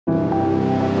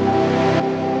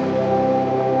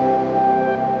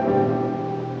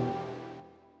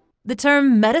The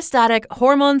term metastatic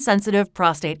hormone-sensitive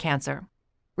prostate cancer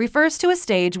refers to a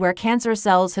stage where cancer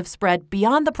cells have spread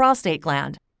beyond the prostate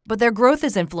gland, but their growth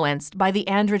is influenced by the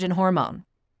androgen hormone.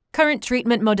 Current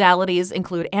treatment modalities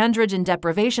include androgen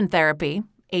deprivation therapy,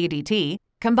 ADT,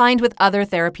 combined with other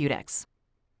therapeutics.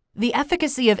 The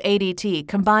efficacy of ADT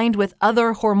combined with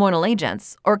other hormonal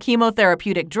agents or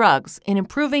chemotherapeutic drugs in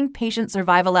improving patient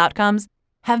survival outcomes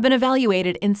have been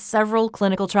evaluated in several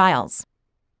clinical trials.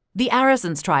 The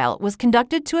ARISONS trial was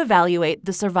conducted to evaluate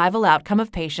the survival outcome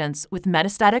of patients with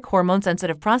metastatic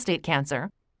hormone-sensitive prostate cancer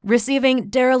receiving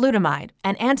darolutamide,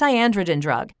 an anti-androgen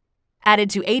drug, added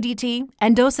to ADT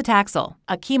and docetaxel,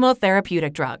 a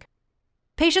chemotherapeutic drug.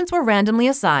 Patients were randomly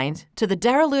assigned to the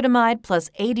darolutamide plus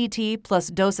ADT plus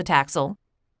docetaxel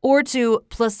or to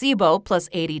placebo plus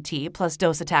ADT plus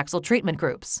docetaxel treatment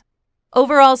groups.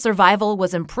 Overall survival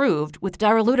was improved with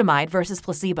darolutamide versus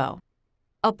placebo.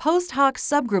 A post-hoc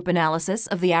subgroup analysis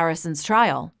of the ARISONS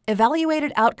trial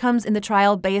evaluated outcomes in the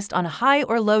trial based on high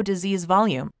or low disease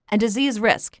volume and disease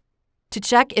risk to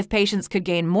check if patients could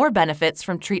gain more benefits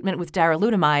from treatment with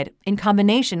darolutamide in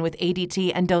combination with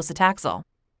ADT and docetaxel.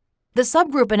 The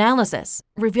subgroup analysis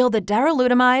revealed that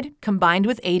darolutamide combined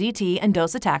with ADT and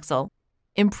docetaxel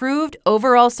improved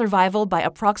overall survival by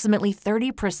approximately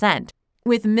 30%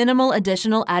 with minimal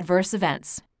additional adverse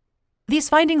events. These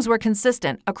findings were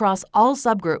consistent across all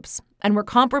subgroups and were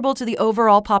comparable to the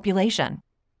overall population.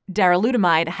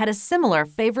 Darolutamide had a similar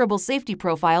favorable safety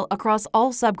profile across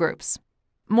all subgroups.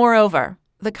 Moreover,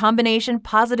 the combination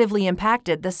positively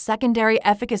impacted the secondary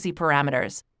efficacy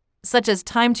parameters, such as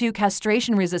time to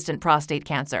castration-resistant prostate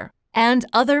cancer and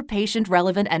other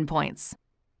patient-relevant endpoints.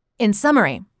 In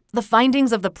summary, the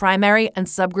findings of the primary and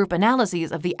subgroup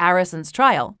analyses of the ARISONS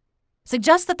trial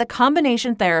suggest that the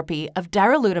combination therapy of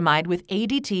darolutamide with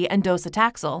ADT and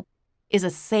docetaxel is a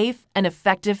safe and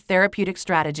effective therapeutic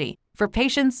strategy for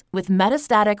patients with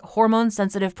metastatic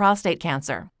hormone-sensitive prostate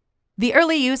cancer. The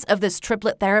early use of this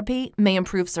triplet therapy may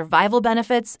improve survival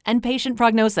benefits and patient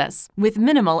prognosis with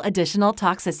minimal additional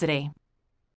toxicity.